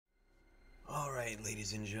Alright,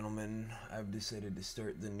 ladies and gentlemen, I've decided to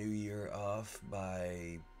start the new year off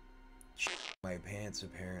by my pants,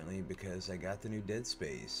 apparently, because I got the new Dead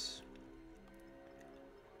Space.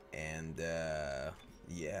 And,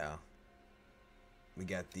 yeah. We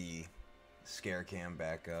got the scare cam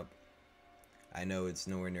back up. I know it's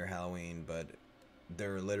nowhere near Halloween, but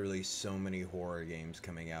there are literally so many horror games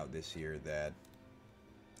coming out this year that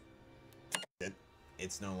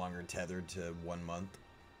it's no longer tethered to 1 month.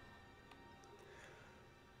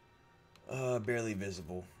 Barely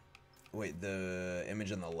visible. Wait, the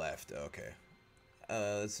image on the left. Okay.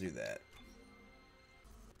 Let's do that.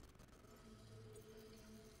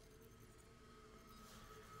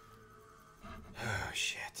 Oh,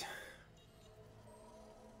 shit.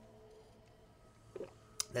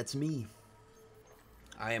 That's me.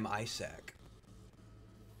 I am Isaac.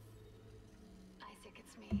 Isaac,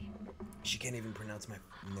 it's me. She can't even pronounce my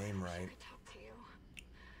name right.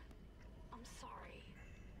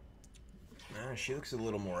 She looks a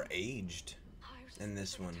little more aged in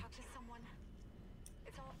this one.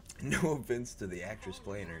 No offense to the actress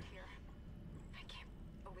playing her.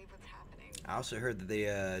 I also heard that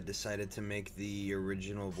they decided to make the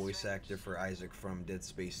original voice actor for Isaac from Dead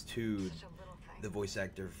Space 2 the voice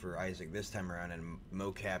actor for Isaac this time around, and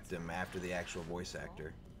mocapped him after the actual voice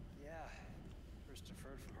actor. Yeah, first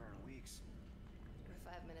deferred from her in weeks.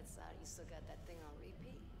 We're 5 minutes out, you still got that thing on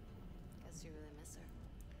repeat? Guess you really miss her.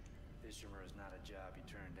 Ishimura is not a job you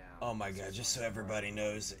turn down. Oh my god, just so everybody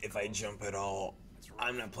knows, if I jump at all,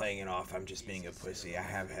 I'm not playing it off, I'm just being a pussy. I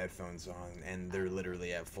have headphones on, and they're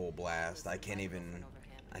literally at full blast. I can't even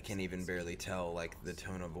barely tell, like, the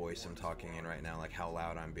tone of voice I'm talking in right now, like, how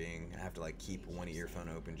loud I'm being. I have to, like, keep one earphone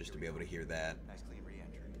open just to be able to hear that. Nice clean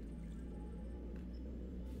re-entry.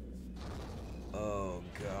 Oh,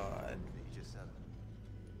 God.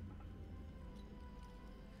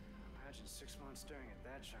 Imagine 6 months staring at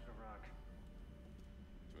that chunk of rock.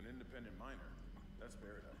 To an independent miner, that's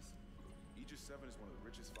paradise. Aegis 7 is one of the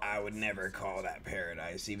richest. I would never call that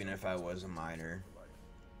paradise, even if I was a miner.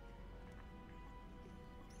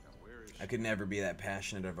 I could never be that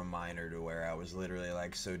passionate of a miner to where I was literally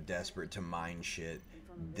like so desperate to mine shit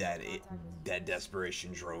that that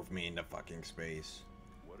desperation drove me into fucking space.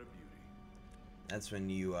 What a beauty. That's when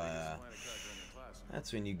you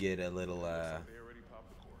get a little They already popped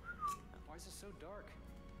the core. Why is it so dark?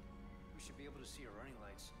 We should be able to see our running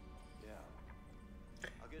lights.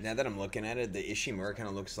 Yeah. Now that I'm looking at it, the Ishimura kind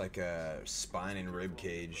of looks like a spine and rib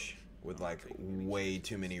cage with like way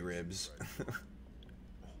too many ribs.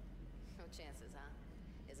 No chances, huh?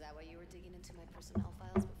 Is that why you were digging into my personnel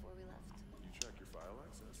files before we left? You check your file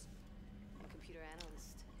access. I'm a computer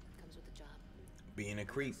analyst. Comes with the job. Being a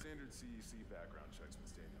creep. Standard CEC background checks,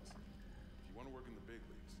 Miss Daniels. If you want to work in the big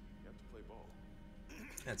leagues, you have to play ball.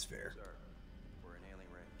 That's fair. Sir, we're in hailing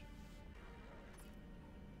range.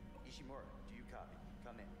 Ishimura, do you copy?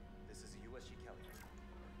 Come in. This is a USG Kelly.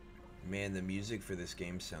 Man, the music for this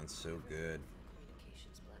game sounds so good.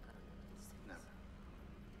 Communications black, I don't know what this No. is.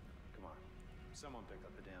 Come on. Someone pick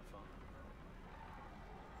up the damn phone.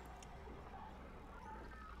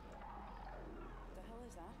 The hell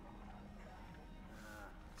is that?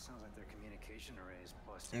 Sounds like their communication arrays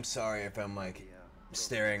busted. I'm sorry if I'm like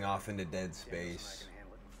staring off into dead space.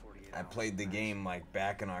 I played the game like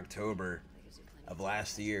back in October of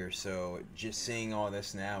last year, so just seeing all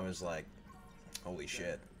this now is like, holy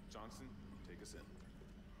shit. Johnson, take us in.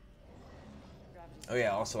 Oh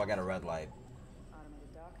yeah, also I got a red light.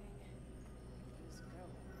 Automated docking. Let's go.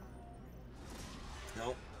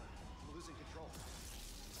 Nope. I'm losing control.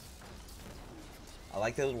 I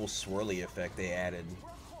like that little swirly effect they added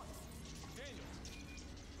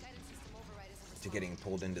Guidance system override isn't to getting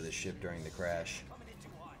pulled into the ship during the crash. Coming in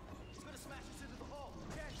too high. It's gonna smash us into the hull.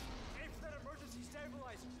 Jen, aim for that emergency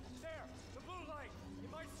stabilizer. There, the blue light. It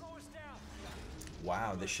might slow us down.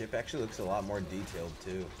 Wow, the ship actually looks a lot more detailed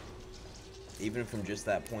too, even from just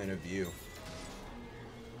that point of view.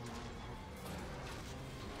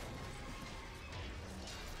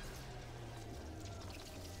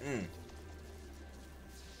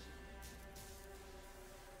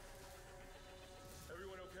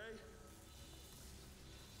 Everyone okay?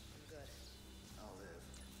 I'm good. I'll live.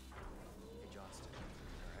 Hey, Johnston.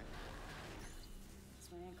 All right? It's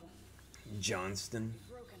my ankle. Johnston,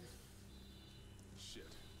 Broken. Shit.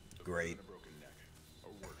 great. A broken neck.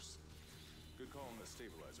 Or worse. Good call on the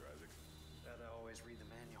stabilizer, Isaac. Gotta always read the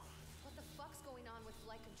manual. What the fuck's going on with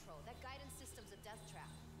flight control? That guidance system's a death trap.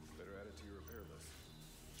 Better add it to your repair list.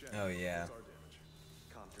 Jen, Oh, yeah. what's our damage?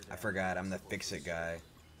 Comms are I down. forgot, I'm the fix-it guy.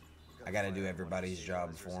 I gotta do everybody's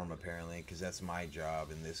job for them, apparently, because that's my job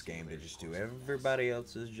in this game, to just do everybody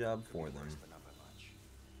else's job for them. But not by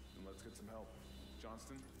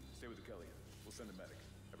Johnston, stay with the Kelly. We'll send a medic.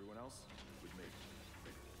 Everyone else, with me.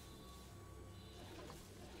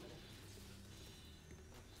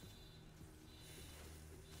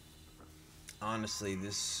 Honestly,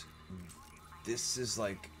 this is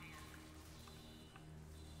like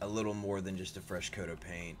a little more than just a fresh coat of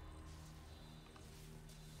paint.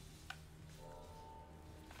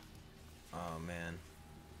 Oh man.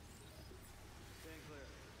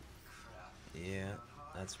 Yeah,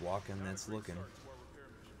 that's walking, that's looking.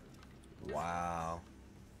 Wow.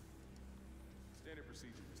 Standard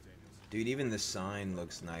procedure, Miss Daniels. Dude, even the sign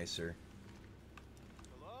looks nicer.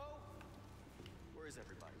 Hello? Where is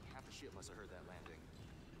everybody? Half the ship must have heard that landing.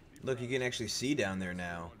 Look, you can actually see down there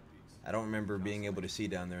now. I don't remember being able to see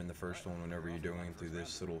down there in the first one whenever you're going through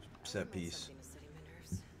this little set piece. Something to steady my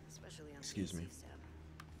nerves, especially on the Excuse me. PC step.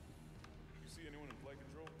 You see anyone in flight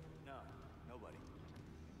control? No, nobody.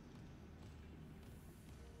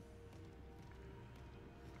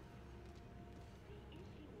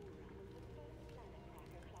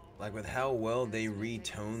 Like with how well they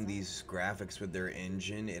retone these graphics with their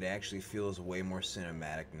engine, it actually feels way more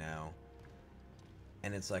cinematic now.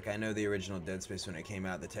 And it's like, I know the original Dead Space when it came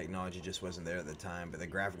out, the technology just wasn't there at the time, but the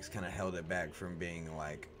graphics kind of held it back from being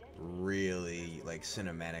like really like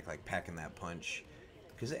cinematic, like packing that punch.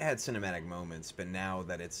 Because it had cinematic moments, but now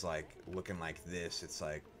that it's like looking like this, it's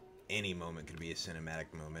like any moment could be a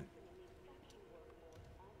cinematic moment.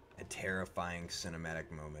 A terrifying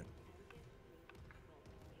cinematic moment.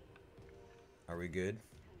 Are we good?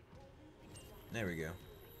 There we go.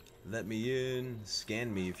 Let me in.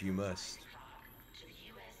 Scan me if you must.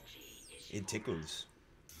 It tickles.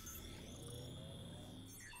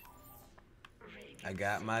 I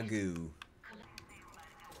got my goo.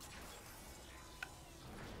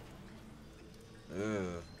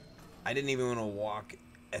 Ugh. I didn't even want to walk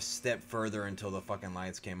a step further until the fucking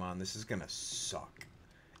lights came on. This is gonna suck.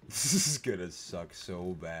 This is gonna suck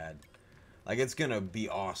so bad. Like, it's gonna be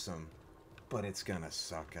awesome, but it's gonna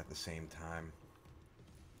suck at the same time.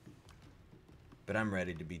 But I'm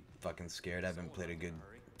ready to be fucking scared. I haven't played a good,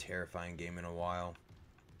 terrifying game in a while.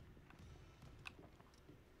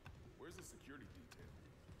 Where's the security detail?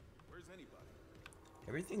 Where's anybody?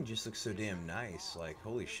 Everything just looks so damn nice. Like,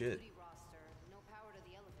 holy shit. Duty roster, no power to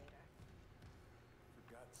the elevator.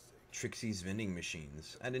 For God's sake. Trixie's vending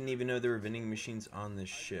machines. I didn't even know there were vending machines on this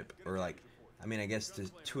ship. Or like, I mean, I guess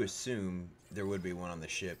to assume there would be one on the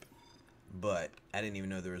ship. But I didn't even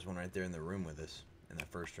know there was one right there in the room with us. In that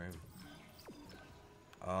first room.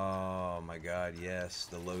 Oh my god, yes.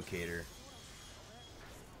 The locator.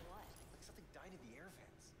 Like something died in the air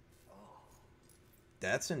vents. Oh.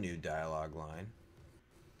 That's a new dialogue line.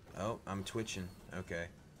 Oh, I'm twitching. Okay.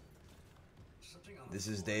 This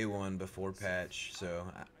is day one before patch, so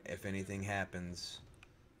if anything happens,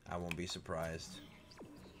 I won't be surprised.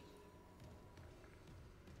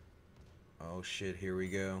 Oh shit, here we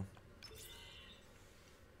go.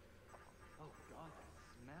 Oh god, that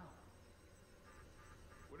smell.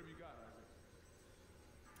 What have you got,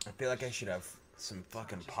 Isaac? I feel like I should have some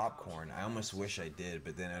fucking popcorn. I almost wish I did,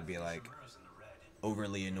 but then it'd be like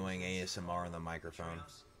overly annoying ASMR on the microphone.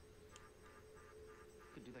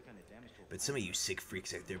 Could do that kind of damage to a But some of you sick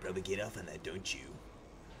freaks out there probably get off on that, don't you?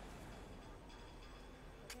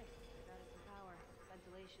 Okay, I got us some power.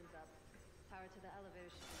 Ventilation's up. Power to the elevator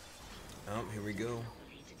shaft. Oh, here we go.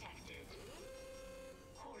 Detected.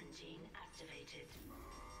 Quarantine activated.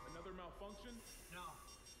 Another malfunction? No.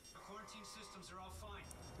 The quarantine systems are all fine.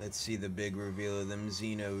 Let's see the big reveal of them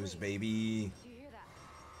Xenos, baby. Do you hear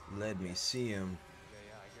that? Let me see them.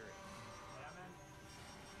 Yeah, I hear it. Yeah, man.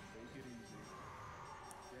 Take it easy.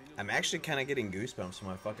 Daniels, I'm actually kind of getting goosebumps on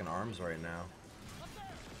my fucking arms right now.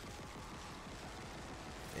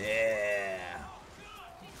 Yeah.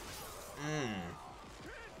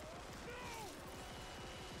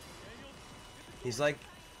 He's like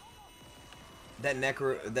that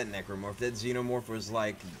necromorph. That xenomorph was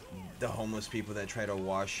like the homeless people that try to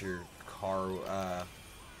wash your car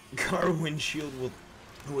car windshield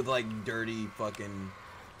with like dirty fucking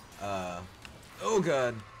oh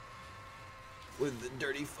god, with the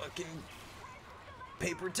dirty fucking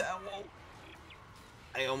paper towel.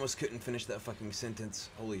 I almost couldn't finish that fucking sentence.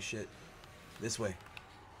 Holy shit. This way.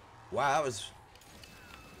 Wow, that was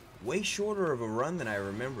way shorter of a run than I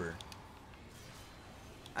remember.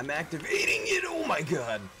 I'm activating it. Oh my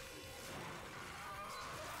god.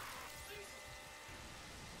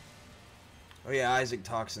 Oh yeah, Isaac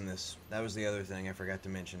talks in this. That was the other thing I forgot to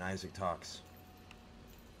mention. Isaac talks.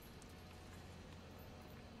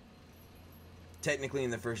 Technically,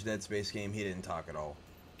 in the first Dead Space game, he didn't talk at all.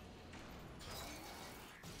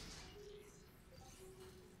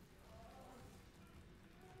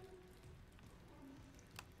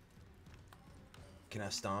 Can I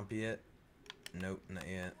stomp yet? Nope, not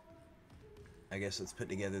yet. I guess let's put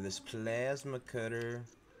together this plasma cutter.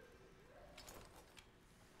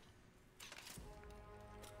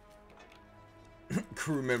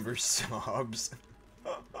 Crew member sobs.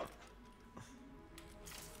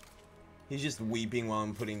 He's just weeping while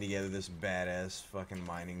I'm putting together this badass fucking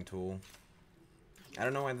mining tool. I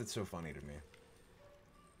don't know why that's so funny to me.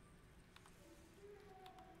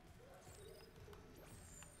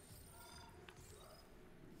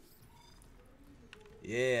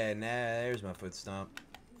 Yeah, nah, there's my foot stomp.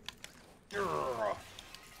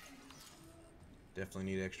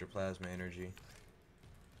 Definitely need extra plasma energy.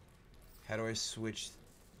 How do I switch?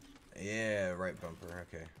 Yeah, right bumper,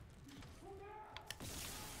 okay.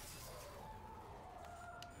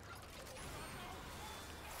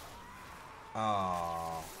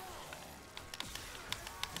 Aww.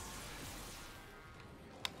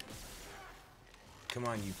 Come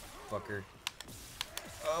on, you fucker.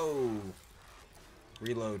 Oh.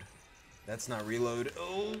 Reload. That's not reload.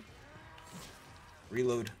 Oh.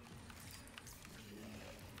 Reload.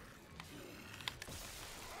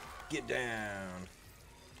 Get down.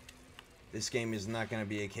 This game is not gonna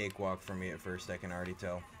be a cakewalk for me at first. I can already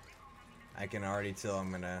tell. I can already tell I'm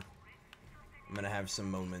gonna have some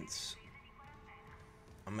moments.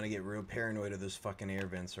 I'm gonna get real paranoid of those fucking air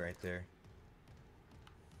vents right there.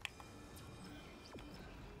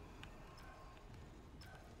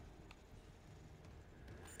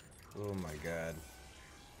 Oh my god.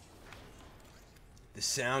 The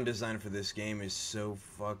sound design for this game is so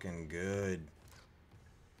fucking good.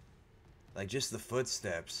 Like, just the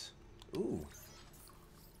footsteps. Ooh.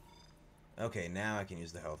 Okay, now I can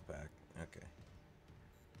use the health pack. Okay.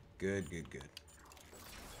 Good, good, good.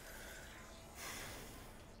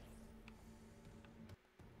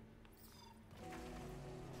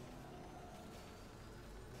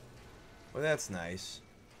 Well, that's nice.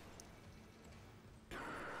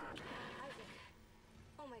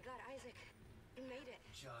 Oh my god, Isaac. You made it.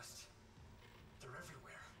 They're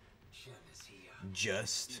everywhere. Shin, is he,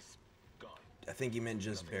 Just. Gone. I think he meant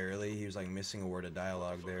just barely. He was like missing a word of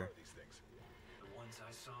dialogue there. These things. The ones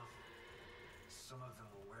I saw, some of them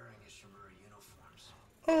were wearing Ishimura uniforms.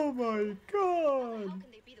 Oh my god! How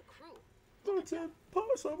can they be the crew? That's We need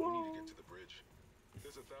impossible! to get to the bridge.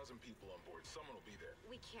 There's 1,000 people on board. Someone will be there.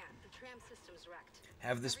 We can't. The tram system's wrecked.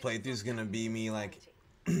 Have this playthrough's gonna be me like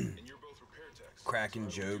And you're both repair techs. cracking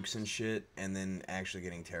jokes and shit, and then actually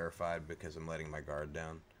getting terrified because I'm letting my guard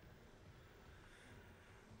down.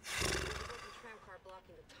 There's a broken tram car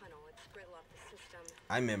blocking the tunnel. It's spread along the system.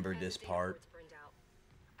 I remember And this the data part. board's burned out.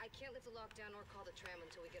 I can't lift the lockdown or call the tram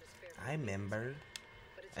until we get a spare. I remember.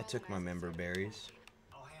 But it's I all took my massive member side berries.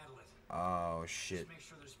 I'll handle it. Oh shit. Just make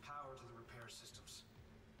sure there's power to the repair systems.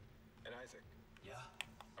 And Isaac, Yeah?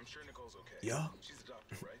 I'm sure Nicole's okay. Yeah? She's a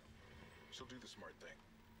doctor, right? She'll do the smart thing.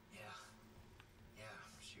 Yeah. Yeah,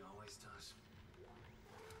 she always does.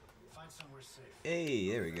 Find somewhere safe. Hey,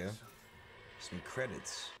 there we go. Some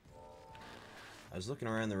credits. I was looking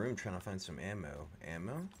around the room trying to find some ammo.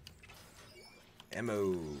 Ammo?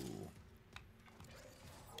 Ammo.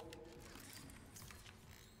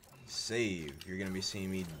 Save. You're gonna be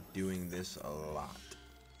seeing me doing this a lot.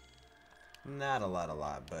 Not a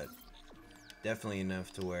lot, but definitely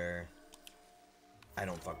enough to where I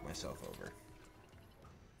don't fuck myself over.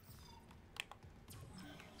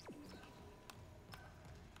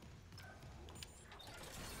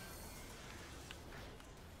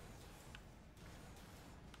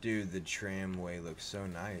 Dude, the tramway looks so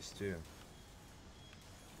nice too.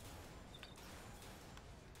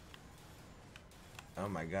 Oh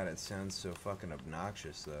my god, it sounds so fucking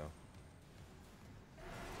obnoxious though.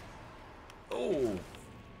 Oh!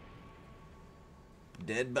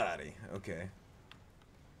 Dead body, okay.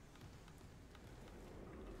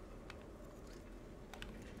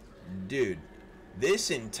 Dude, this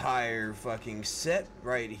entire fucking set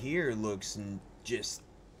right here looks just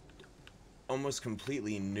almost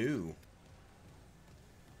completely new.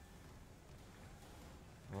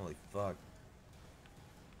 Holy fuck.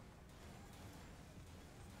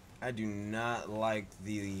 I do not like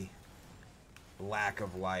the lack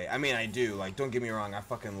of light. I mean, I do. Like, don't get me wrong. I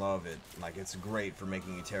fucking love it. Like, it's great for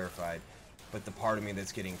making you terrified. But the part of me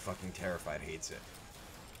that's getting fucking terrified hates it.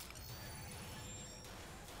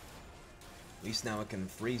 At least now I can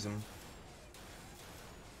freeze them.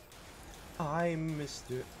 I'm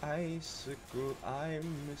Mr. Icicle. I'm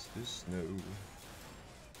Mr. Snow.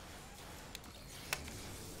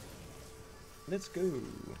 Let's go.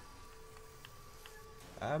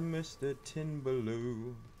 I'm Mr.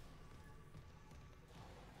 Timberloo.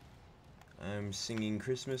 I'm singing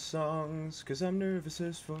Christmas songs, cause I'm nervous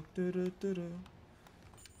as fuck. Da, da, da, da.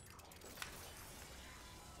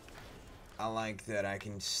 I like that I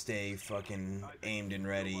can stay fucking aimed and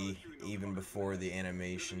ready even before the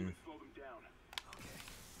animation.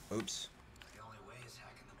 Oops. The only way is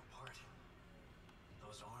hacking them apart.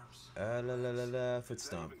 Those arms. La la la la, foot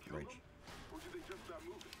stomp. Right.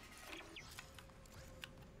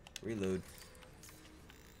 Reload.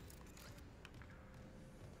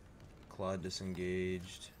 Claw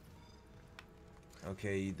disengaged.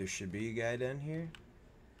 Okay, there should be a guy down here.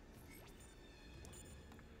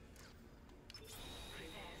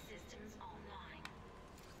 Repair systems online.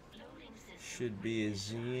 Loading system. Should be a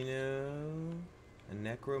a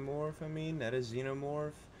necromorph, I mean, not a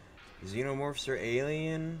xenomorph. Xenomorphs are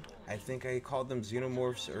alien. I think I called them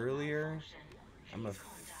xenomorphs earlier. I'm a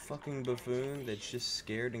fucking buffoon that's just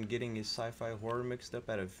scared and getting his sci-fi horror mixed up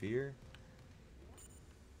out of fear.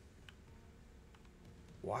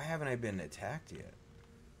 Why haven't I been attacked yet?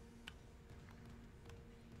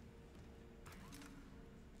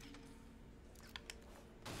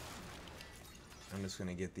 I'm just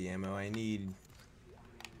gonna get the ammo I need.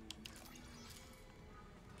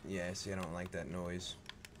 Yeah, see, I don't like that noise.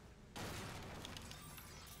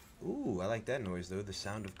 Ooh, I like that noise though, the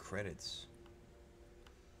sound of credits.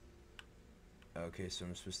 Okay, so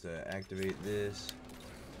I'm supposed to activate this.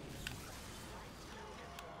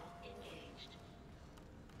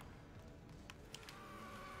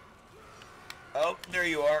 Oh, there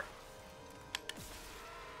you are.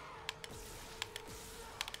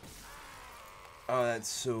 Oh, that's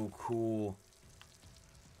so cool.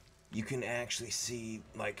 You can actually see,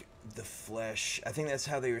 like, the flesh. I think that's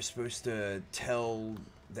how they were supposed to tell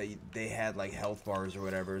that they had, like, health bars or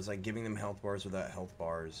whatever. It's like giving them health bars without health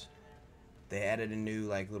bars. They added a new,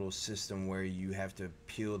 like, little system where you have to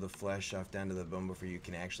peel the flesh off down to the bone before you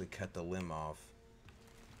can actually cut the limb off.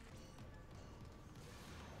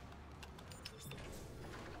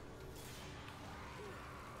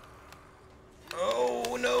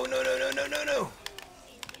 Oh, no, no, no, no, no, no, no!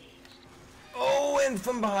 Oh, and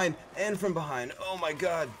from behind, and from behind. Oh my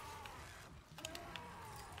god.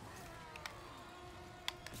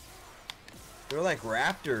 They're like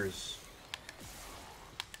raptors.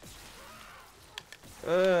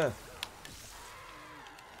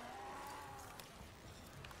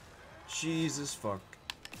 Jesus fuck.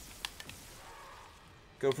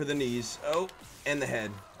 Go for the knees. Oh, and the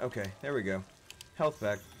head. Okay, there we go. Health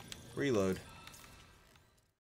back. Reload.